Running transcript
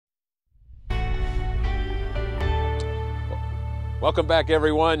Welcome back,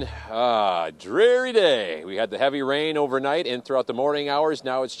 everyone. Dreary day. We had the heavy rain overnight and throughout the morning hours.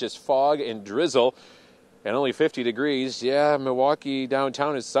 Now it's just fog and drizzle and only 50 degrees. Yeah, Milwaukee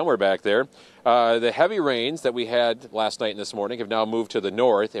downtown is somewhere back there. The heavy rains that we had last night and this morning have now moved to the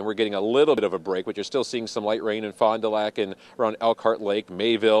north, and we're getting a little bit of a break, but you're still seeing some light rain in Fond du Lac and around Elkhart Lake,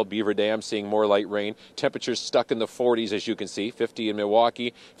 Mayville, Beaver Dam, seeing more light rain. Temperatures stuck in the 40s, as you can see, 50 in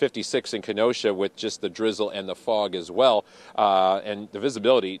Milwaukee, 56 in Kenosha with just the drizzle and the fog as well. And the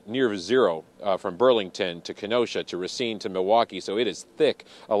visibility near zero from Burlington to Kenosha to Racine to Milwaukee, so it is thick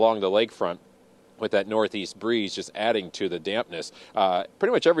along the lakefront, with that northeast breeze just adding to the dampness.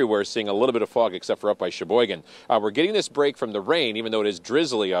 Pretty much everywhere seeing a little bit of fog except for up by Sheboygan. We're getting this break from the rain, even though it is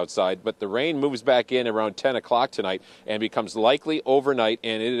drizzly outside, but the rain moves back in around 10 o'clock tonight and becomes likely overnight,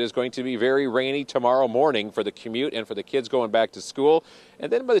 and it is going to be very rainy tomorrow morning for the commute and for the kids going back to school.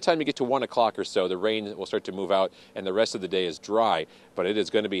 And then by the time you get to 1 o'clock or so, the rain will start to move out and the rest of the day is dry, but it is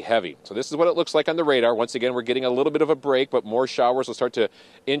going to be heavy. So this is what it looks like on the radar. Once again, we're getting a little bit of a break, but more showers will start to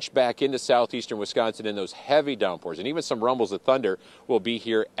inch back into southeastern Wisconsin, and those heavy downpours and even some rumbles of thunder will be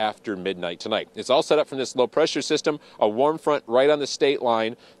here after midnight tonight. It's all set up from this low pressure system, a warm front right on the state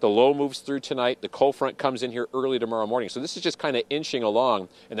line. The low moves through tonight. The cold front comes in here early tomorrow morning. So this is just kind of inching along,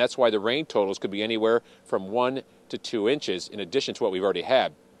 and that's why the rain totals could be anywhere from 1 to 2 inches in addition to what we've already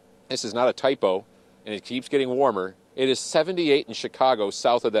had. This is not a typo, and it keeps getting warmer. It is 78 in Chicago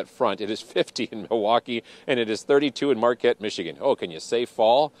south of that front. It is 50 in Milwaukee, and it is 32 in Marquette, Michigan. Oh, can you say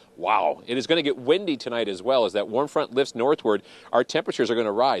fall? Wow. It is going to get windy tonight as well. As that warm front lifts northward, our temperatures are going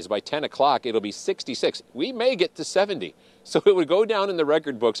to rise. By 10 o'clock, it'll be 66. We may get to 70. So it would go down in the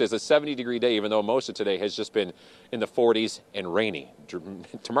record books as a 70-degree day, even though most of today has just been in the 40s and rainy.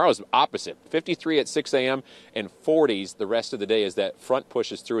 Tomorrow's opposite, 53 at 6 a.m. and 40s the rest of the day as that front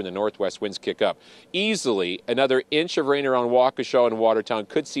pushes through and the northwest winds kick up. Easily another inch of rain around Waukesha and Watertown.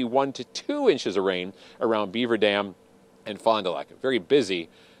 Could see 1 to 2 inches of rain around Beaver Dam and Fond du Lac. Very busy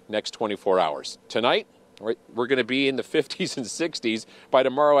next 24 hours. Tonight, we're going to be in the 50s and 60s. By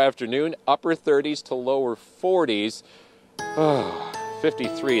tomorrow afternoon, upper 30s to lower 40s.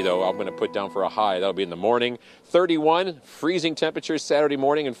 53, though, I'm going to put down for a high. That'll be in the morning. 31, freezing temperatures Saturday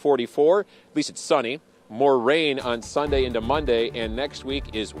morning, and 44. At least it's sunny. More rain on Sunday into Monday, and next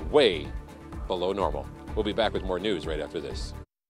week is way below normal. We'll be back with more news right after this.